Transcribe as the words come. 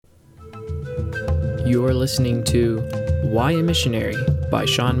You're listening to Why a Missionary by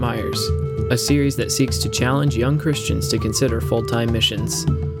Sean Myers, a series that seeks to challenge young Christians to consider full-time missions.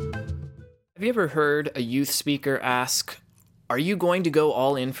 Have you ever heard a youth speaker ask, "Are you going to go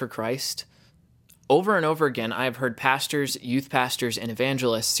all in for Christ?" Over and over again, I have heard pastors, youth pastors, and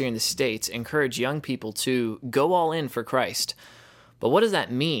evangelists here in the States encourage young people to go all in for Christ. But what does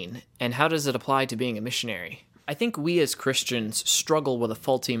that mean, and how does it apply to being a missionary? I think we as Christians struggle with a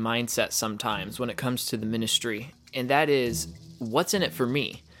faulty mindset sometimes when it comes to the ministry, and that is, what's in it for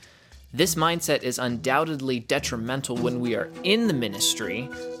me? This mindset is undoubtedly detrimental when we are in the ministry,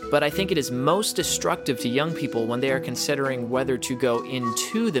 but I think it is most destructive to young people when they are considering whether to go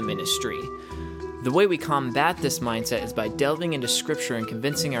into the ministry. The way we combat this mindset is by delving into Scripture and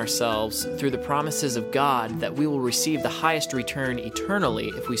convincing ourselves through the promises of God that we will receive the highest return eternally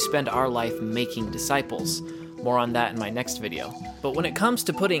if we spend our life making disciples. More on that in my next video. But when it comes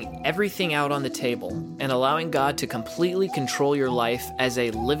to putting everything out on the table and allowing God to completely control your life as a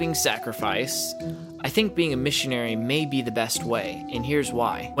living sacrifice, I think being a missionary may be the best way, and here's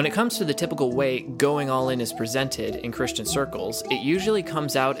why. When it comes to the typical way going all in is presented in Christian circles, it usually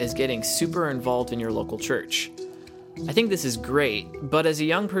comes out as getting super involved in your local church. I think this is great, but as a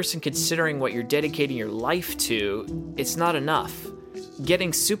young person considering what you're dedicating your life to, it's not enough.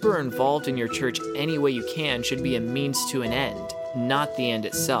 Getting super involved in your church any way you can should be a means to an end, not the end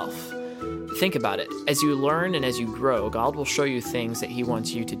itself. Think about it. As you learn and as you grow, God will show you things that He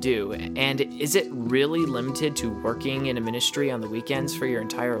wants you to do. And is it really limited to working in a ministry on the weekends for your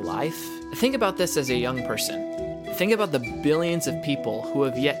entire life? Think about this as a young person. Think about the billions of people who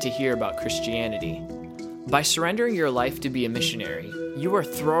have yet to hear about Christianity. By surrendering your life to be a missionary, you are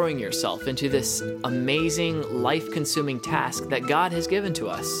throwing yourself into this amazing, life-consuming task that God has given to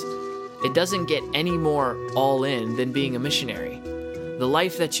us. It doesn't get any more all in than being a missionary. The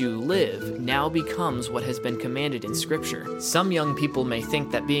life that you live now becomes what has been commanded in Scripture. Some young people may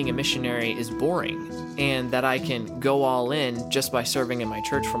think that being a missionary is boring, and that I can go all in just by serving in my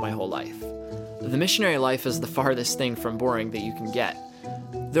church for my whole life. The missionary life is the farthest thing from boring that you can get.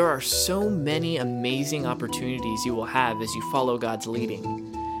 There are so many amazing opportunities you will have as you follow God's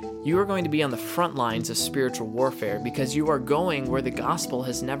leading. You are going to be on the front lines of spiritual warfare because you are going where the gospel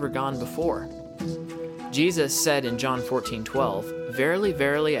has never gone before. Jesus said in John 14:12, "Verily,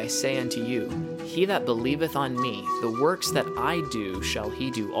 verily, I say unto you, he that believeth on me, the works that I do shall he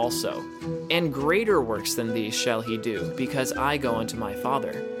do also. And greater works than these shall he do, because I go unto my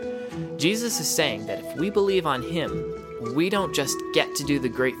Father." Jesus is saying that if we believe on Him, we don't just get to do the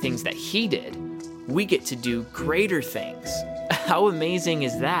great things that He did, we get to do greater things. How amazing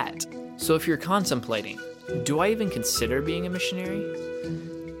is that? So if you're contemplating, do I even consider being a missionary?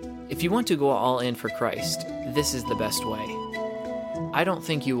 If you want to go all in for Christ, this is the best way. I don't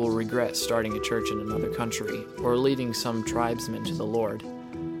think you will regret starting a church in another country or leading some tribesmen to the Lord.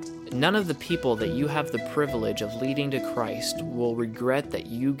 None of the people that you have the privilege of leading to Christ will regret that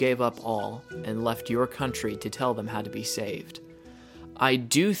you gave up all and left your country to tell them how to be saved. I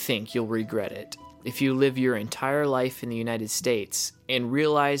do think you'll regret it if you live your entire life in the United States and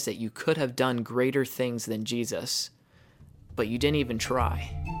realize that you could have done greater things than Jesus, but you didn't even try.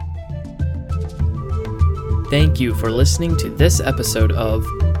 Thank you for listening to this episode of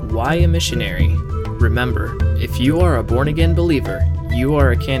Why a Missionary? Remember, if you are a born-again believer, you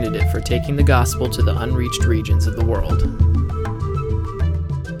are a candidate for taking the gospel to the unreached regions of the world.